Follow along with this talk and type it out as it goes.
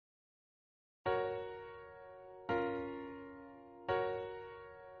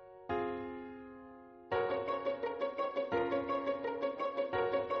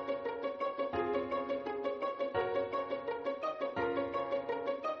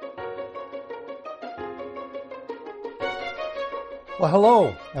Well,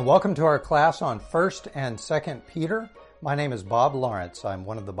 hello, and welcome to our class on 1st and 2nd Peter. My name is Bob Lawrence. I'm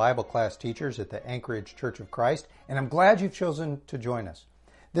one of the Bible class teachers at the Anchorage Church of Christ, and I'm glad you've chosen to join us.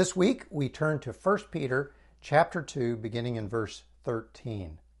 This week, we turn to 1 Peter chapter 2, beginning in verse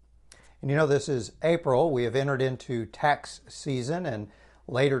 13. And you know, this is April. We have entered into tax season, and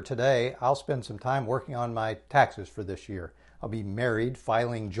later today, I'll spend some time working on my taxes for this year. I'll be married,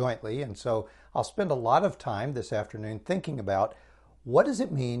 filing jointly, and so I'll spend a lot of time this afternoon thinking about what does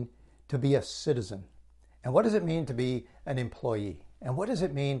it mean to be a citizen? And what does it mean to be an employee? And what does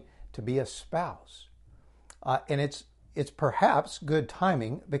it mean to be a spouse? And it's perhaps good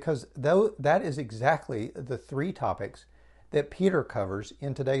timing because though that is exactly the three topics that Peter covers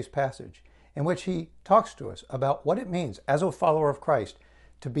in today's passage, in which he talks to us about what it means as a follower of Christ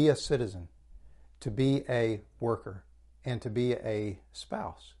to be a citizen, to be a worker, and to be a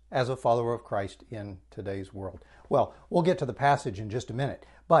spouse as a follower of Christ in today's world. Well, we'll get to the passage in just a minute,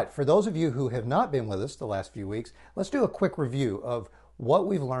 but for those of you who have not been with us the last few weeks, let's do a quick review of what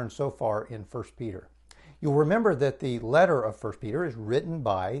we've learned so far in 1 Peter. You'll remember that the letter of 1 Peter is written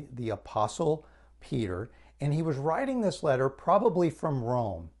by the Apostle Peter, and he was writing this letter probably from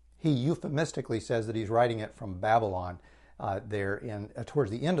Rome. He euphemistically says that he's writing it from Babylon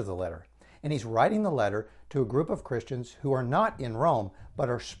towards the end of the letter. And he's writing the letter to a group of Christians who are not in Rome, but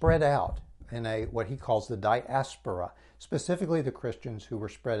are spread out in what he calls the diaspora, specifically the Christians who were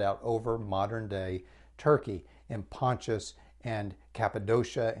spread out over modern-day Turkey, in Pontus and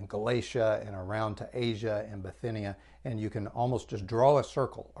Cappadocia and Galatia and around to Asia and Bithynia. And you can almost just draw a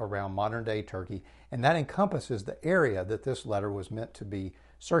circle around modern-day Turkey, and that encompasses the area that this letter was meant to be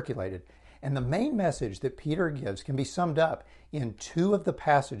circulated. And the main message that Peter gives can be summed up in two of the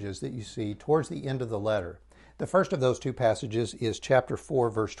passages that you see towards the end of the letter. The first of those two passages is chapter 4,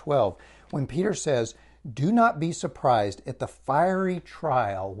 verse 12, when Peter says, "Do not be surprised at the fiery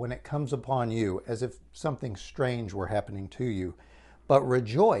trial when it comes upon you, as if something strange were happening to you, but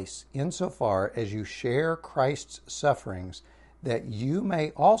rejoice insofar as you share Christ's sufferings, that you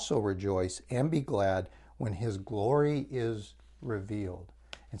may also rejoice and be glad when his glory is revealed."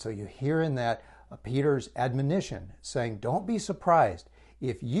 And so you hear in that Peter's admonition saying, don't be surprised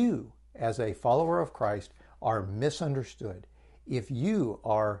if you, as a follower of Christ, are misunderstood, if you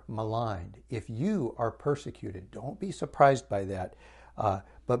are maligned, if you are persecuted. Don't be surprised by that,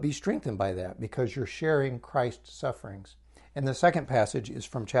 but be strengthened by that because you're sharing Christ's sufferings. And the second passage is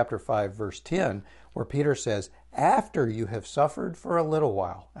from chapter 5, verse 10, where Peter says, after you have suffered for a little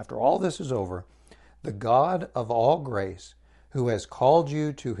while, after all this is over, the God of all grace, who has called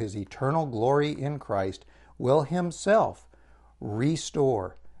you to his eternal glory in Christ, will himself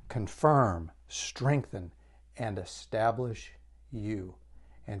restore, confirm, strengthen, and establish you.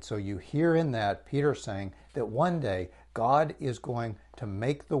 And so you hear in that Peter saying that one day God is going to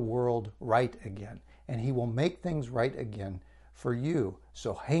make the world right again, and he will make things right again for you.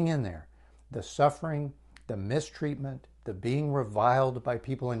 So hang in there. The suffering, the mistreatment, the being reviled by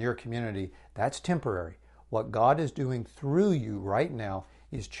people in your community, that's temporary. What God is doing through you right now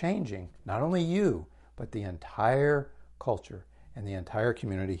is changing not only you, but the entire culture and the entire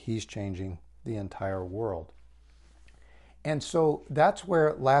community. He's changing the entire world. And so that's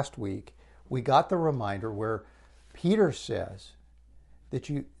where last week we got the reminder where Peter says that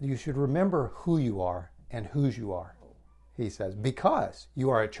you should remember who you are and whose you are. He says, because you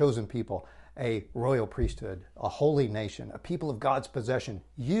are a chosen people, a royal priesthood, a holy nation, a people of God's possession,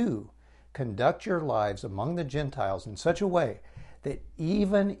 you conduct your lives among the Gentiles in such a way that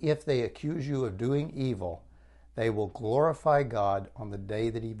even if they accuse you of doing evil, they will glorify God on the day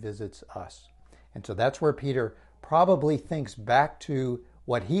that he visits us. And so that's where Peter probably thinks back to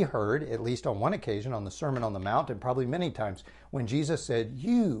what he heard, at least on one occasion on the Sermon on the Mount, and probably many times, when Jesus said,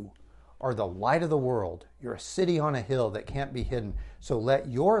 you are the light of the world. You're a city on a hill that can't be hidden. So let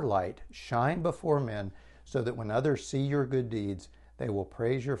your light shine before men so that when others see your good deeds, they will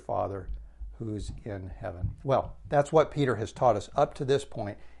praise your Father who's in heaven. Well, that's what Peter has taught us up to this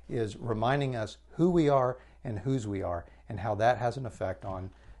point, is reminding us who we are and whose we are and how that has an effect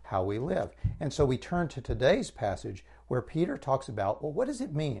on how we live. And so we turn to today's passage where Peter talks about, well, what does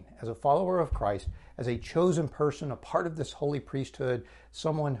it mean as a follower of Christ, as a chosen person, a part of this holy priesthood,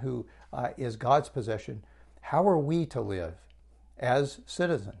 someone who is God's possession? How are we to live as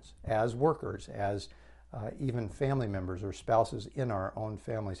citizens, as workers, as even family members or spouses in our own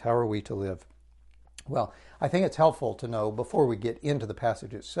families? How are we to live? Well, I think it's helpful to know, before we get into the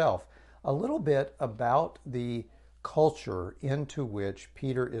passage itself, a little bit about the culture into which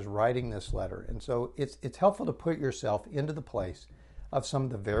Peter is writing this letter. And so it's helpful to put yourself into the place of some of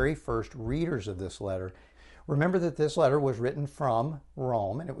the very first readers of this letter. Remember that this letter was written from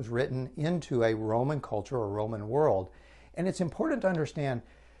Rome, and it was written into a Roman culture or Roman world. And it's important to understand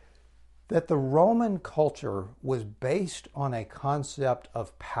that the Roman culture was based on a concept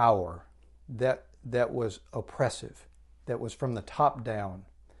of power that was oppressive, that was from the top down.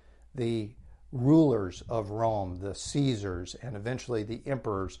 The rulers of Rome, the Caesars, and eventually the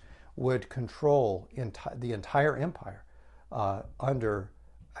emperors would control the entire empire under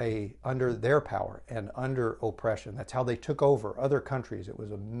their power and under oppression. That's how they took over other countries. It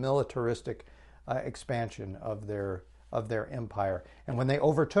was a militaristic expansion of their empire. And when they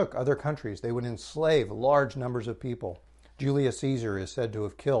overtook other countries, they would enslave large numbers of people. Julius Caesar is said to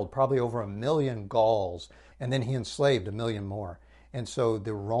have killed probably over 1 million Gauls, and then he enslaved 1 million more. And so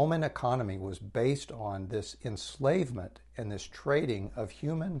the Roman economy was based on this enslavement and this trading of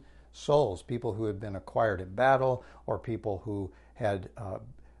human souls, people who had been acquired in battle or people who had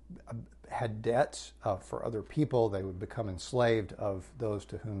debts for other people. They would become enslaved of those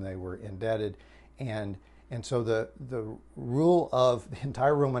to whom they were indebted. And so the rule of the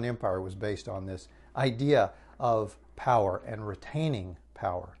entire Roman Empire was based on this idea of power and retaining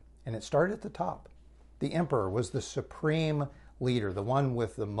power. And it started at the top. The emperor was the supreme leader, the one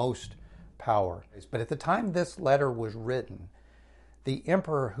with the most power. But at the time this letter was written, the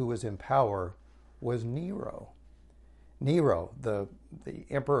emperor who was in power was Nero. Nero, the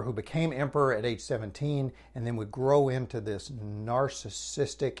emperor who became emperor at age 17 and then would grow into this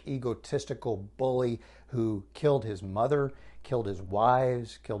narcissistic, egotistical bully who killed his mother, killed his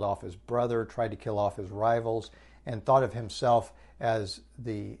wives, killed off his brother, tried to kill off his rivals, and thought of himself as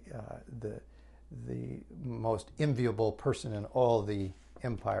the most enviable person in all the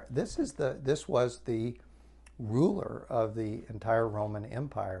empire. This was the ruler of the entire Roman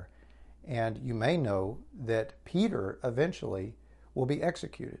Empire. And you may know that Peter eventually will be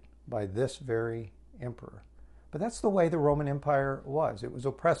executed by this very emperor. But that's the way the Roman Empire was. It was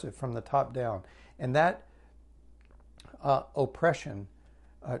oppressive from the top down. And that oppression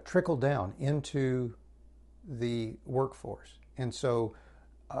trickled down into the workforce. And so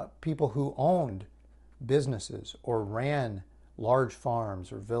people who owned businesses or ran large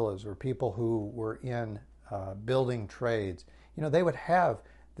farms or villas, or people who were in building trades, they would have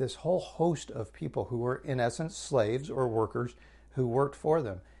this whole host of people who were in essence slaves or workers who worked for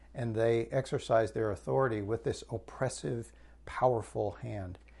them, and they exercised their authority with this oppressive, powerful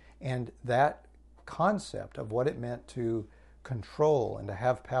hand. And that concept of what it meant to control and to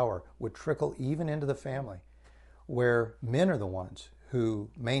have power would trickle even into the family, where men are the ones who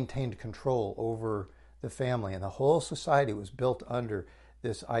maintained control over the family, and the whole society was built under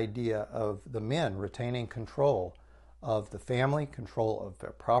this idea of the men retaining control of the family, control of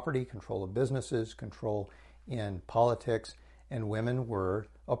their property, control of businesses, control in politics, and women were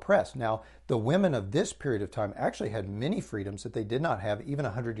oppressed. Now, the women of this period of time actually had many freedoms that they did not have even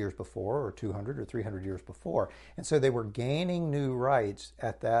 100 years before, or 200 or 300 years before. And so they were gaining new rights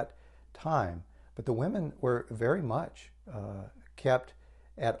at that time. But the women were very much kept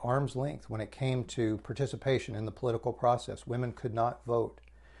at arm's length when it came to participation in the political process. Women could not vote.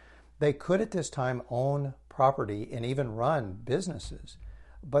 They could at this time own property and even run businesses,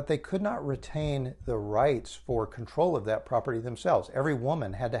 but they could not retain the rights for control of that property themselves. Every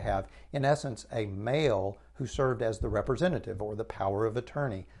woman had to have, in essence, a male who served as the representative or the power of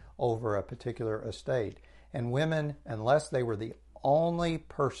attorney over a particular estate. And women, unless they were the only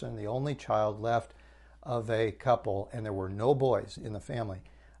person, the only child left of a couple, and there were no boys in the family,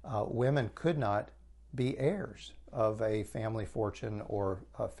 women could not be heirs of a family fortune or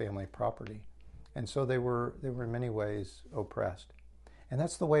a family property. And so they were in many ways oppressed. And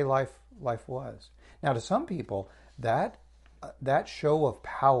that's the way life was. Now, to some people, that show of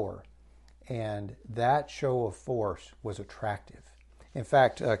power and that show of force was attractive. In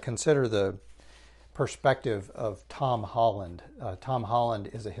fact, consider the perspective of Tom Holland. Tom Holland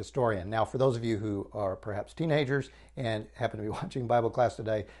is a historian. Now, for those of you who are perhaps teenagers and happen to be watching Bible class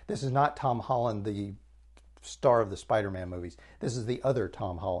today, this is not Tom Holland, the star of the Spider-Man movies. This is the other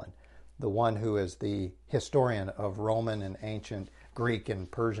Tom Holland, the one who is the historian of Roman and ancient Greek and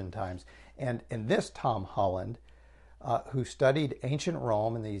Persian times. And this Tom Holland, who studied ancient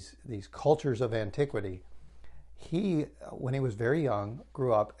Rome and these cultures of antiquity, he, when he was very young,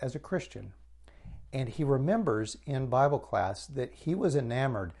 grew up as a Christian. And he remembers in Bible class that he was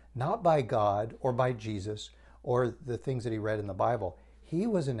enamored not by God or by Jesus or the things that he read in the Bible. He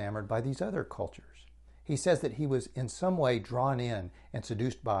was enamored by these other cultures. He says that he was in some way drawn in and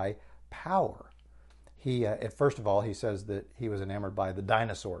seduced by power. He, first of all, he says that he was enamored by the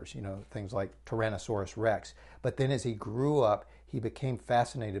dinosaurs, things like Tyrannosaurus Rex. But then as he grew up, he became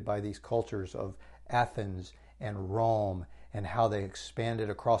fascinated by these cultures of Athens and Rome and how they expanded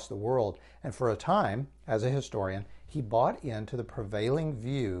across the world. And for a time, as a historian, he bought into the prevailing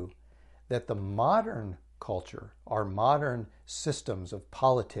view that the modern culture, our modern systems of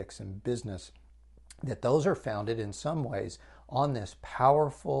politics and business, that those are founded in some ways on this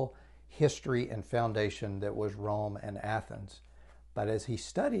powerful history and foundation that was Rome and Athens. But as he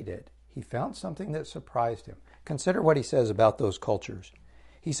studied it, he found something that surprised him. Consider what he says about those cultures.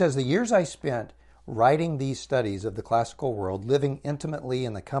 He says, "The years I spent writing these studies of the classical world, living intimately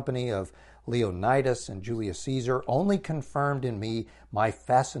in the company of Leonidas and Julius Caesar, only confirmed in me my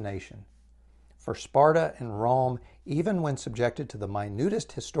fascination for Sparta and Rome, even when subjected to the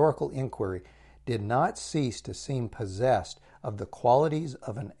minutest historical inquiry, did not cease to seem possessed of the qualities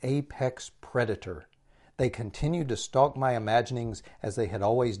of an apex predator. They continued to stalk my imaginings as they had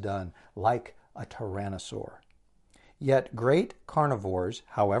always done, like a tyrannosaur. Yet great carnivores,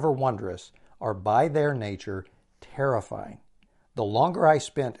 however wondrous, are by their nature terrifying. The longer I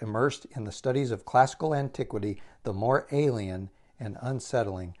spent immersed in the studies of classical antiquity, the more alien and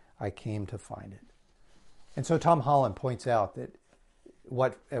unsettling I came to find it." And so Tom Holland points out that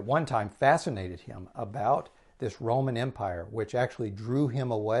what at one time fascinated him about this Roman Empire, which actually drew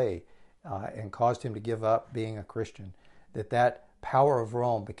him away and caused him to give up being a Christian, that power of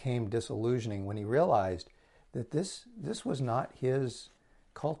Rome became disillusioning when he realized that this was not his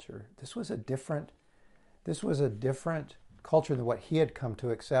culture. This was a different culture than what he had come to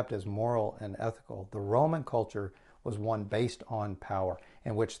accept as moral and ethical. The Roman culture was one based on power,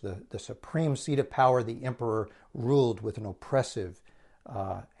 in which the supreme seat of power, the emperor, ruled with an oppressive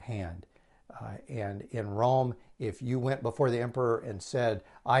hand. And in Rome, if you went before the emperor and said,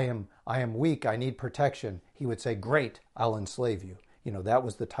 I am weak, I need protection, he would say, "Great, I'll enslave you." That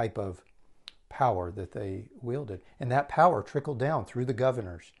was the type of power that they wielded. And that power trickled down through the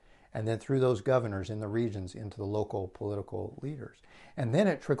governors, and then through those governors in the regions into the local political leaders. And then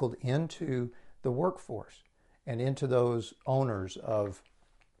it trickled into the workforce and into those owners of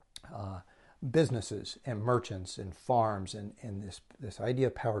businesses and merchants and farms, and this idea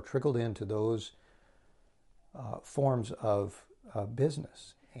of power trickled into those forms of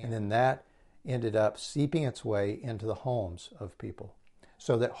business. And then that ended up seeping its way into the homes of people.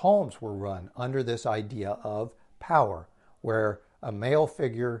 So that homes were run under this idea of power, where a male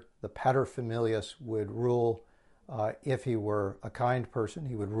figure, the paterfamilias, would rule. If he were a kind person,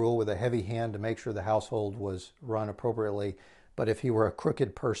 he would rule with a heavy hand to make sure the household was run appropriately. But if he were a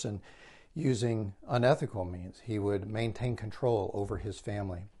crooked person using unethical means, he would maintain control over his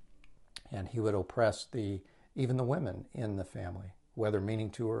family. And he would oppress even the women in the family, whether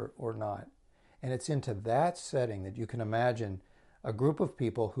meaning to or not. And it's into that setting that you can imagine a group of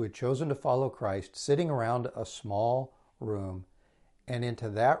people who had chosen to follow Christ sitting around a small room, and into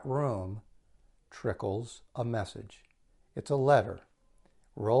that room trickles a message. It's a letter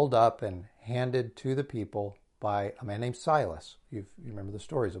rolled up and handed to the people by a man named Silas. You remember the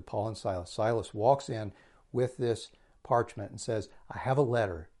stories of Paul and Silas. Silas walks in with this parchment and says, "I have a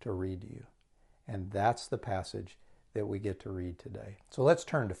letter to read to you." And that's the passage that we get to read today. So let's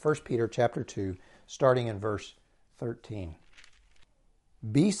turn to 1 Peter chapter 2, starting in verse 13.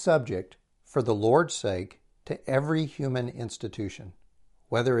 "Be subject, for the Lord's sake, to every human institution,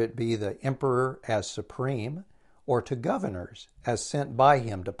 whether it be the emperor as supreme, or to governors as sent by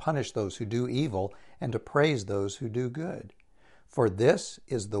him to punish those who do evil and to praise those who do good. For this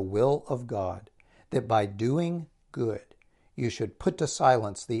is the will of God, that by doing good you should put to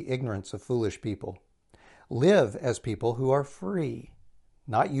silence the ignorance of foolish people. Live as people who are free,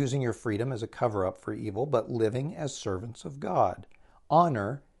 not using your freedom as a cover-up for evil, but living as servants of God.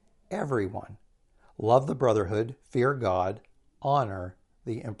 Honor everyone. Love the brotherhood, fear God, honor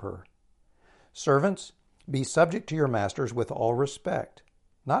the emperor. Servants, be subject to your masters with all respect,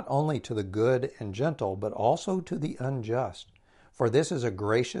 not only to the good and gentle, but also to the unjust. For this is a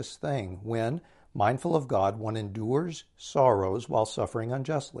gracious thing when, mindful of God, one endures sorrows while suffering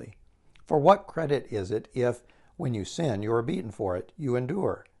unjustly. For what credit is it if, when you sin, you are beaten for it, you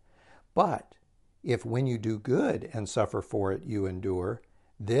endure? But if when you do good and suffer for it, you endure,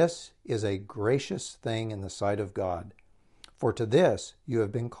 this is a gracious thing in the sight of God. For to this you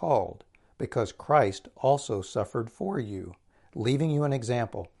have been called, because Christ also suffered for you, leaving you an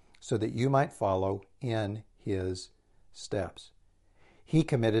example, so that you might follow in his steps. He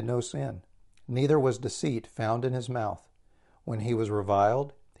committed no sin, neither was deceit found in his mouth. When he was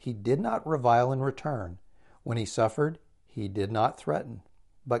reviled, he did not revile in return. When he suffered, he did not threaten,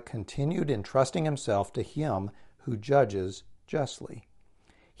 but continued entrusting himself to him who judges justly.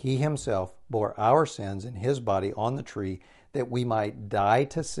 He himself bore our sins in his body on the tree, that we might die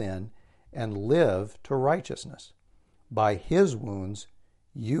to sin and live to righteousness. By his wounds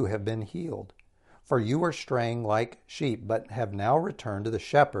you have been healed. For you were straying like sheep, but have now returned to the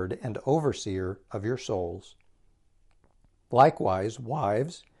shepherd and overseer of your souls. Likewise,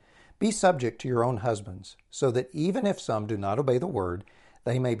 wives, be subject to your own husbands, so that even if some do not obey the word,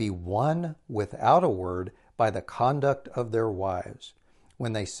 they may be won without a word by the conduct of their wives,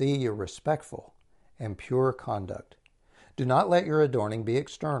 when they see your respectful and pure conduct. Do not let your adorning be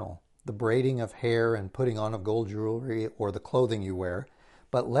external, the braiding of hair and putting on of gold jewelry or the clothing you wear,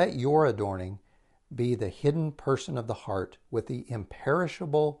 but let your adorning be the hidden person of the heart with the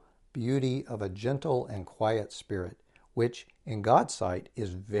imperishable beauty of a gentle and quiet spirit, which in God's sight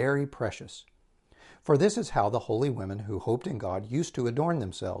is very precious. For this is how the holy women who hoped in God used to adorn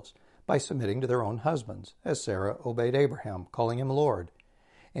themselves, by submitting to their own husbands, as Sarah obeyed Abraham, calling him Lord.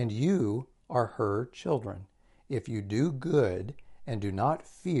 And you are her children, if you do good and do not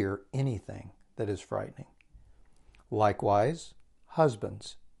fear anything that is frightening. Likewise,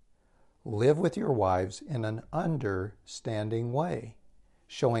 husbands, live with your wives in an understanding way,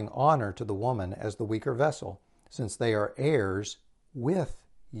 showing honor to the woman as the weaker vessel, since they are heirs with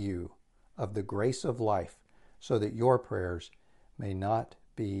you of the grace of life, so that your prayers may not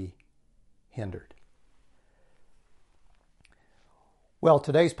be hindered. Well,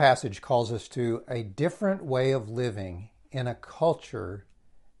 today's passage calls us to a different way of living in a culture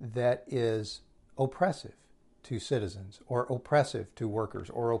that is oppressive to citizens, or oppressive to workers,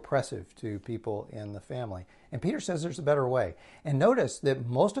 or oppressive to people in the family. And Peter says there's a better way. And notice that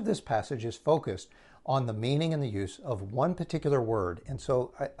most of this passage is focused on the meaning and the use of one particular word. And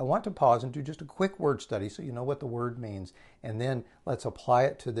so I want to pause and do just a quick word study so you know what the word means. And then let's apply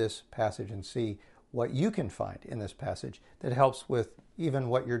it to this passage and see what you can find in this passage that helps with even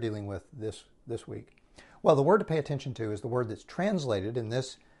what you're dealing with this week. Well, the word to pay attention to is the word that's translated in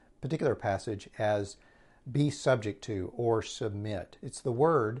this particular passage as be subject to or submit. It's the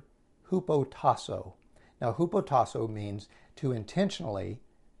word hupotasso. Now, hupotasso means to intentionally,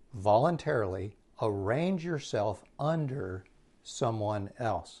 voluntarily arrange yourself under someone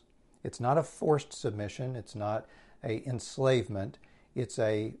else. It's not a forced submission. It's not a enslavement. It's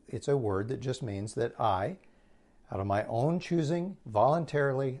a word that just means that I, out of my own choosing,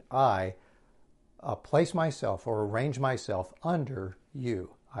 voluntarily, I place myself or arrange myself under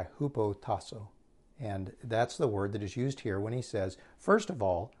you. I hupotasso. And that's the word that is used here when he says, first of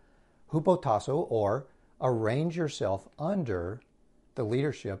all, hupotasso, or arrange yourself under the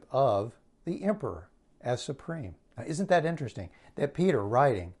leadership of the emperor as supreme. Now, isn't that interesting? That Peter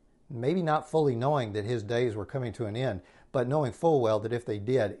writing, maybe not fully knowing that his days were coming to an end, but knowing full well that if they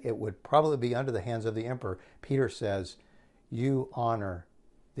did, it would probably be under the hands of the emperor. Peter says, you honor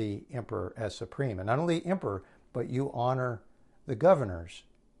the emperor as supreme. And not only the emperor, but you honor the governors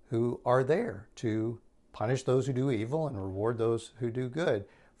who are there to punish those who do evil and reward those who do good.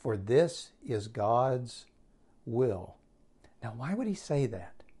 For this is God's will. Now, why would he say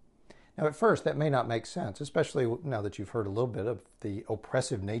that? Now, at first, that may not make sense, especially now that you've heard a little bit of the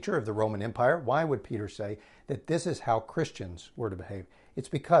oppressive nature of the Roman Empire. Why would Peter say that this is how Christians were to behave? It's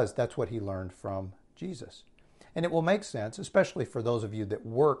because that's what he learned from Jesus. And it will make sense, especially for those of you that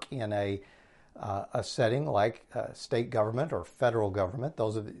work in a setting like state government or federal government.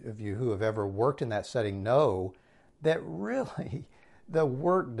 Those of you who have ever worked in that setting know that really the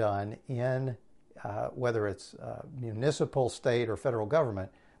work done in whether it's municipal, state, or federal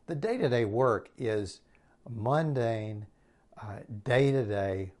government, the day-to-day work is mundane,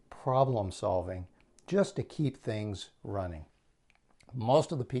 day-to-day problem solving just to keep things running.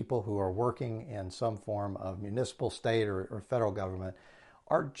 Most of the people who are working in some form of municipal, state, or federal government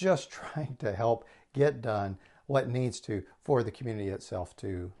are just trying to help get done what needs to for the community itself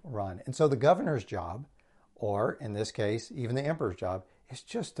to run. And so the governor's job, or in this case, even the emperor's job, is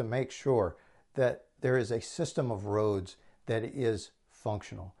just to make sure that there is a system of roads that is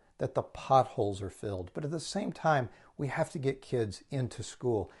functional, that the potholes are filled. But at the same time, we have to get kids into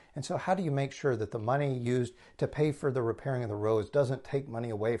school. And so how do you make sure that the money used to pay for the repairing of the roads doesn't take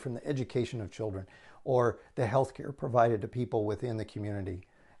money away from the education of children or the health care provided to people within the community?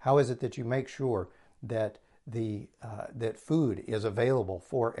 How is it that you make sure that that food is available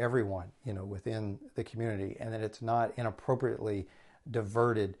for everyone, within the community, and that it's not inappropriately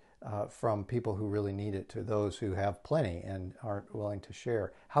diverted from people who really need it to those who have plenty and aren't willing to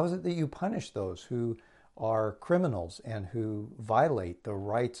share? How is it that you punish those who are criminals and who violate the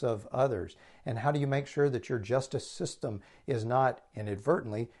rights of others? And how do you make sure that your justice system is not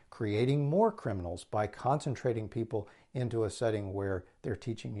inadvertently creating more criminals by concentrating people into a setting where they're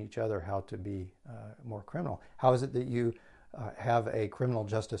teaching each other how to be more criminal? How is it that you have a criminal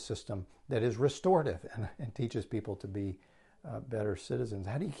justice system that is restorative and teaches people to be better citizens?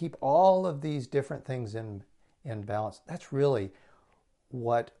 How do you keep all of these different things in balance? That's really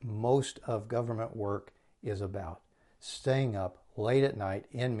what most of government work is about. Staying up late at night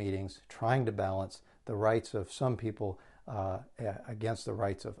in meetings, trying to balance the rights of some people against the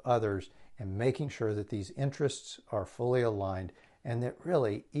rights of others, and making sure that these interests are fully aligned, and that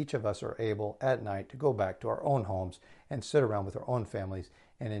really each of us are able at night to go back to our own homes and sit around with our own families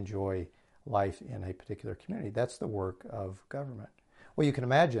and enjoy life in a particular community. That's the work of government. Well, you can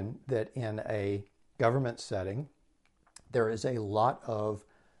imagine that in a government setting, there is a lot of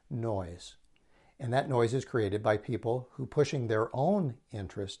noise. And that noise is created by people who, pushing their own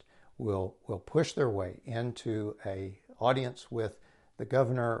interest, will push their way into an audience with the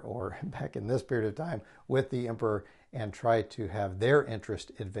governor, or back in this period of time, with the emperor, and try to have their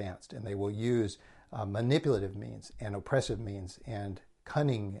interest advanced. And they will use manipulative means and oppressive means and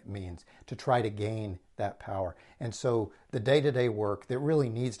cunning means to try to gain that power. And so the day-to-day work that really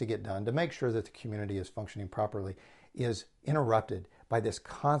needs to get done to make sure that the community is functioning properly is interrupted by this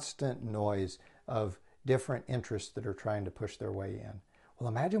constant noise of different interests that are trying to push their way in. Well,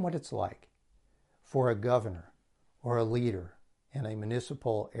 imagine what it's like for a governor or a leader in a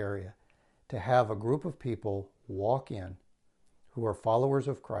municipal area to have a group of people walk in who are followers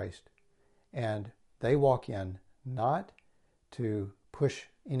of Christ, and they walk in not to push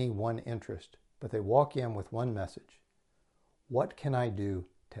any one interest, but they walk in with one message. What can I do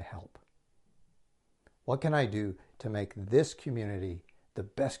to help? What can I do to make this community the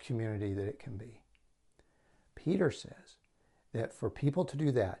best community that it can be? Peter says that for people to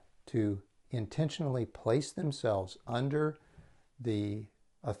do that, to intentionally place themselves under the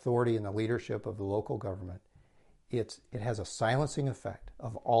authority and the leadership of the local government, it has a silencing effect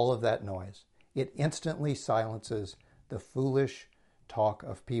of all of that noise. It instantly silences the foolish talk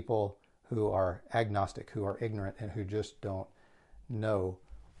of people who are agnostic, who are ignorant, and who just don't know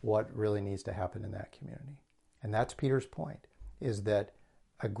what really needs to happen in that community. And that's Peter's point, is that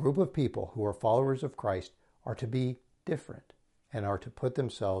a group of people who are followers of Christ are to be different and are to put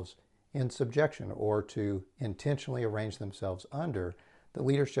themselves in subjection, or to intentionally arrange themselves under the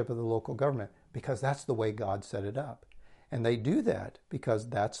leadership of the local government, because that's the way God set it up. And they do that because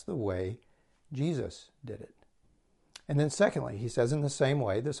that's the way Jesus did it. And then secondly, he says in the same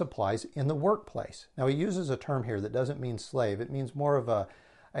way, this applies in the workplace. Now he uses a term here that doesn't mean slave. It means more of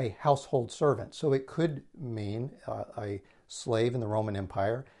a household servant. So it could mean a slave in the Roman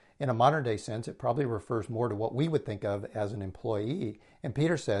Empire. In a modern day sense, it probably refers more to what we would think of as an employee. And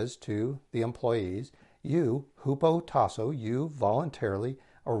Peter says to the employees, you, hupotasso, you voluntarily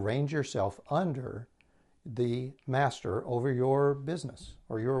arrange yourself under the master over your business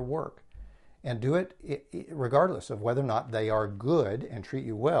or your work. And do it regardless of whether or not they are good and treat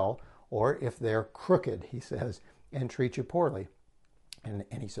you well, or if they're crooked, he says, and treat you poorly. And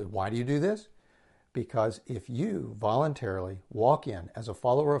he says, why do you do this? Because if you voluntarily walk in as a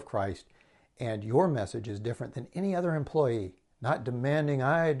follower of Christ and your message is different than any other employee, not demanding,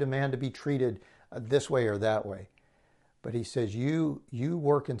 I demand to be treated this way or that way, but he says you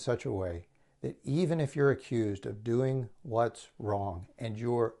work in such a way that even if you're accused of doing what's wrong and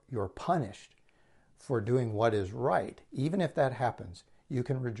you're punished for doing what is right, even if that happens, you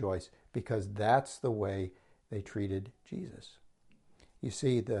can rejoice, because that's the way they treated Jesus. You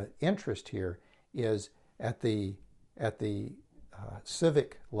see, the interest here is at the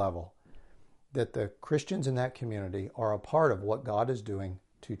civic level, that the Christians in that community are a part of what God is doing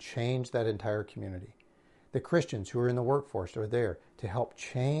to change that entire community. The Christians who are in the workforce are there to help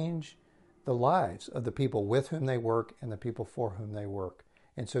change the lives of the people with whom they work and the people for whom they work.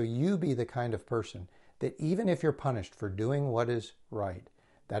 And so you be the kind of person that even if you're punished for doing what is right,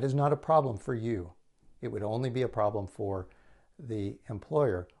 that is not a problem for you. It would only be a problem for the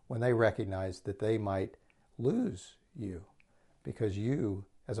employer when they recognize that they might lose you, because you,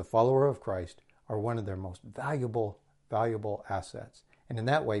 as a follower of Christ, are one of their most valuable assets. And in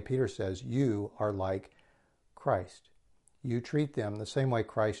that way, Peter says, you are like Christ. You treat them the same way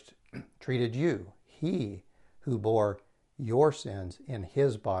Christ treated you. He who bore your sins in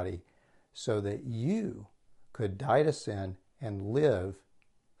his body so that you could die to sin and live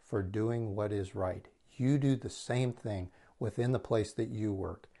for doing what is right. You do the same thing within the place that you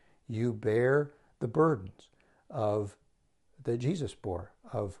work. You bear the burdens of that Jesus bore,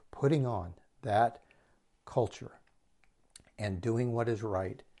 of putting on that culture and doing what is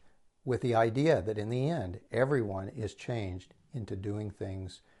right, with the idea that in the end, everyone is changed into doing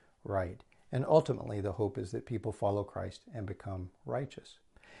things right. And ultimately, the hope is that people follow Christ and become righteous.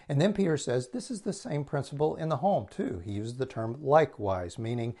 And then Peter says this is the same principle in the home too. He uses the term likewise,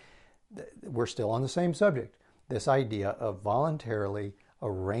 meaning we're still on the same subject. This idea of voluntarily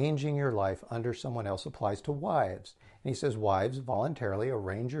arranging your life under someone else applies to wives. And he says, wives, voluntarily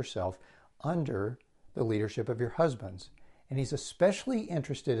arrange yourself under the leadership of your husbands. And he's especially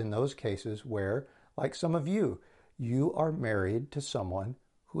interested in those cases where, like some of you, you are married to someone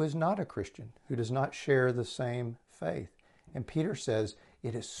who is not a Christian, who does not share the same faith. And Peter says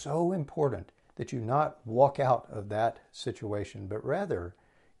it is so important that you not walk out of that situation, but rather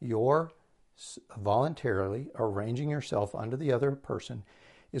you're voluntarily arranging yourself under the other person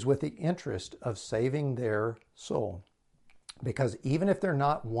is with the interest of saving their soul. Because even if they're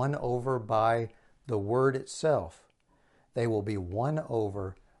not won over by the word itself, they will be won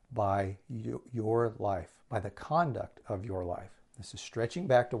over by your life, by the conduct of your life. This is stretching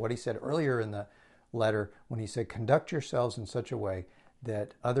back to what he said earlier in the letter when he said, conduct yourselves in such a way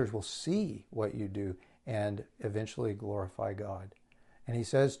that others will see what you do and eventually glorify God. And he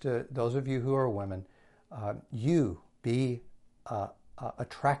says to those of you who are women, you be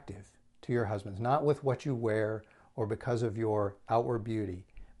attractive to your husbands, not with what you wear or because of your outward beauty,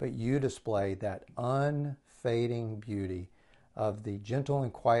 but you display that unfading beauty of the gentle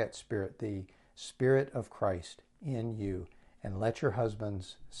and quiet spirit, the Spirit of Christ in you, and let your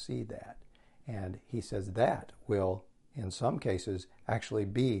husbands see that. And he says that will, in some cases, actually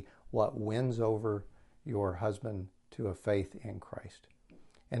be what wins over your husband to a faith in Christ.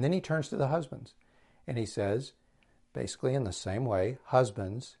 And then he turns to the husbands, and he says, basically in the same way,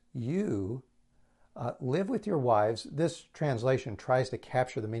 husbands, you live with your wives. This translation tries to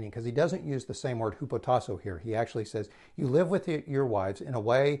capture the meaning because he doesn't use the same word hupotasso here. He actually says, you live with your wives in a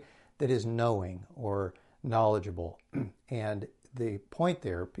way that is knowing or knowledgeable. And the point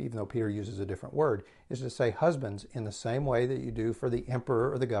there, even though Peter uses a different word, is to say, husbands, in the same way that you do for the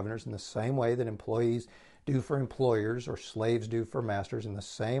emperor or the governors, in the same way that employees do for employers or slaves do for masters, in the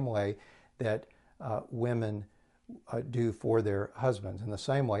same way that women do for their husbands. In the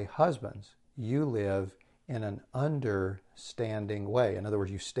same way, husbands, you live in an understanding way. In other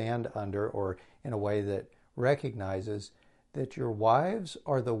words, you stand under or in a way that recognizes that your wives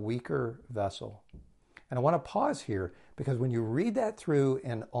are the weaker vessel. And I want to pause here because when you read that through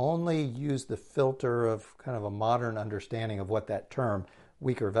and only use the filter of kind of a modern understanding of what that term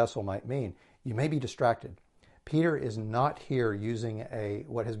weaker vessel might mean, you may be distracted. Peter is not here using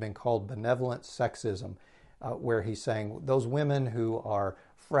what has been called benevolent sexism, where he's saying those women who are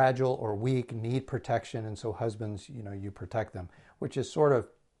fragile or weak need protection, and so husbands, you protect them, which is sort of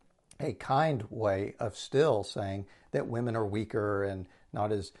a kind way of still saying that women are weaker and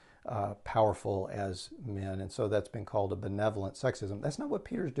not as powerful as men, and so that's been called a benevolent sexism. That's not what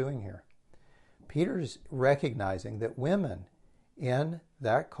Peter's doing here. Peter's recognizing that women in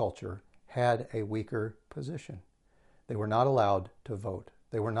that culture had a weaker position. They were not allowed to vote.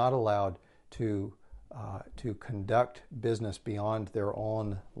 They were not allowed to conduct business beyond their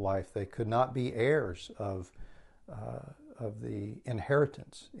own life. They could not be heirs of the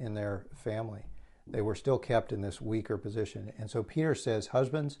inheritance in their family. They were still kept in this weaker position. And so Peter says,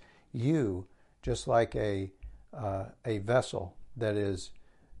 husbands, you, just like a vessel that is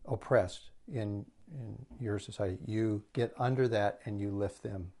oppressed in your society, you get under that and you lift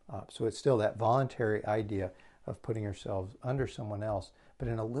them up. So it's still that voluntary idea of putting yourselves under someone else, but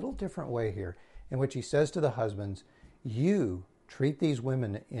in a little different way here, in which he says to the husbands, you treat these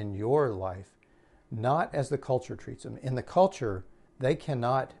women in your life not as the culture treats them. In the culture, they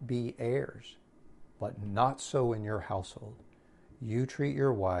cannot be heirs, but not so in your household. You treat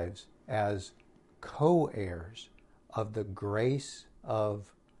your wives as co-heirs of the grace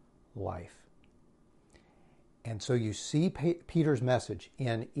of life. And so you see Peter's message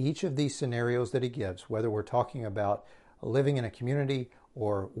in each of these scenarios that he gives, whether we're talking about living in a community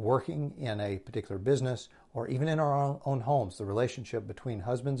or working in a particular business or even in our own homes, the relationship between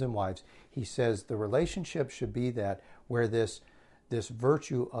husbands and wives. He says the relationship should be that where this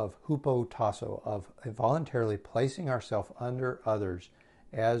virtue of hupotasso, of voluntarily placing ourselves under others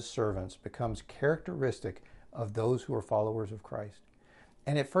as servants, becomes characteristic of those who are followers of Christ.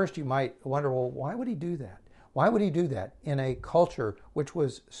 And at first you might wonder, well, why would he do that? Why would he do that in a culture which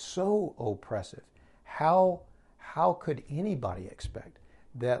was so oppressive? How could anybody expect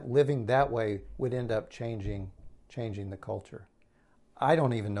that living that way would end up changing the culture? I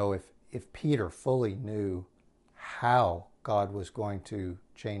don't even know if Peter fully knew how God was going to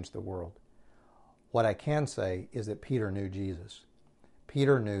change the world. What I can say is that Peter knew Jesus.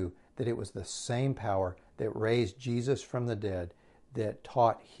 Peter knew that it was the same power that raised Jesus from the dead that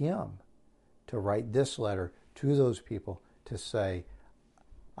taught him to write this letter to those people to say,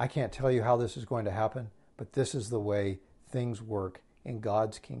 I can't tell you how this is going to happen, but this is the way things work in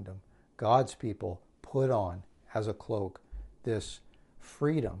God's kingdom. God's people put on as a cloak this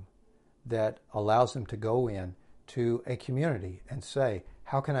freedom that allows them to go in to a community and say,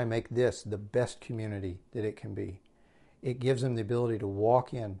 how can I make this the best community that it can be? It gives them the ability to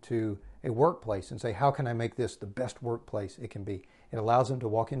walk into a workplace and say, how can I make this the best workplace it can be? It allows them to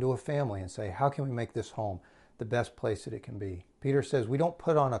walk into a family and say, how can we make this home the best place that it can be? Peter says we don't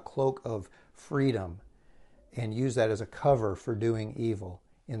put on a cloak of freedom and use that as a cover for doing evil.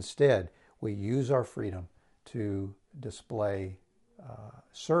 Instead, we use our freedom to display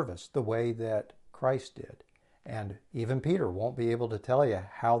service the way that Christ did. And even Peter won't be able to tell you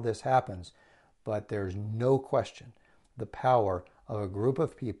how this happens, but there's no question the power of a group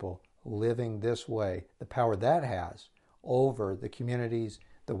of people living this way, the power that has over the communities,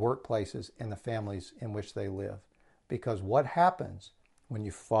 the workplaces, and the families in which they live. Because what happens when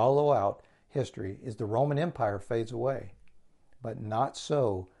you follow out history is the Roman Empire fades away, but not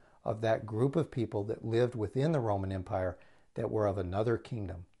so of that group of people that lived within the Roman Empire that were of another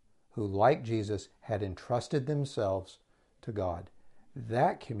kingdom, who, like Jesus, had entrusted themselves to God.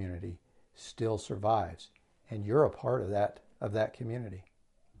 That community still survives, and you're a part of that community.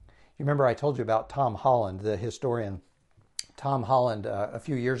 You remember I told you about Tom Holland, the historian. Tom Holland, a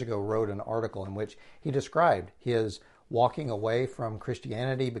few years ago, wrote an article in which he described his walking away from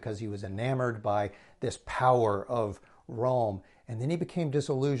Christianity because he was enamored by this power of Rome. And then he became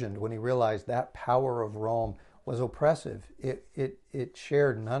disillusioned when he realized that power of Rome was oppressive. It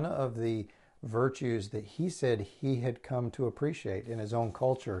shared none of the virtues that he said he had come to appreciate in his own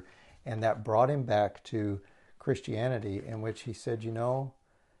culture. And that brought him back to Christianity, in which he said,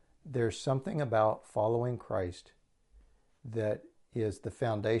 there's something about following Christ that is the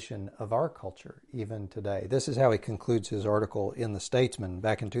foundation of our culture even today. This is how he concludes his article in The Statesman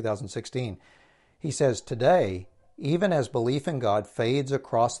back in 2016. He says, today, even as belief in God fades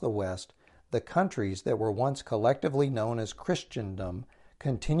across the West, the countries that were once collectively known as Christendom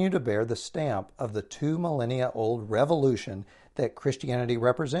continue to bear the stamp of the 2 millennia old revolution that Christianity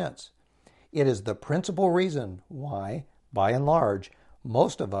represents. It is the principal reason why, by and large,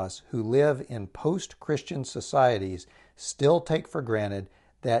 most of us who live in post-Christian societies still take for granted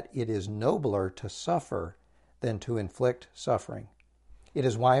that it is nobler to suffer than to inflict suffering. It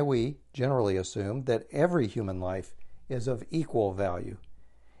is why we generally assume that every human life is of equal value.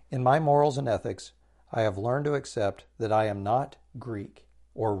 In my morals and ethics, I have learned to accept that I am not Greek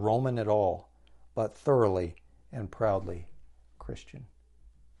or Roman at all, but thoroughly and proudly Christian.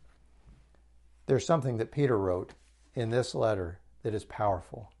 There's something that Peter wrote in this letter that is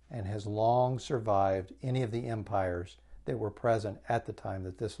powerful and has long survived any of the empires that were present at the time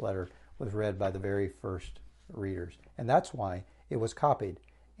that this letter was read by the very first readers. And that's why it was copied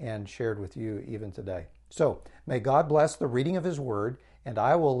and shared with you even today. So may God bless the reading of His Word, and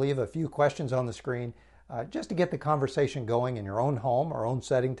I will leave a few questions on the screen just to get the conversation going in your own home or own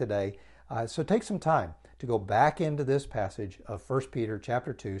setting today. So take some time to go back into this passage of 1 Peter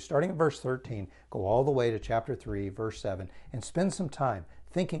chapter 2, starting at verse 13, go all the way to chapter 3, verse 7, and spend some time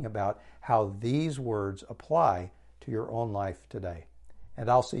thinking about how these words apply to your own life today. And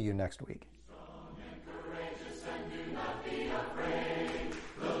I'll see you next week.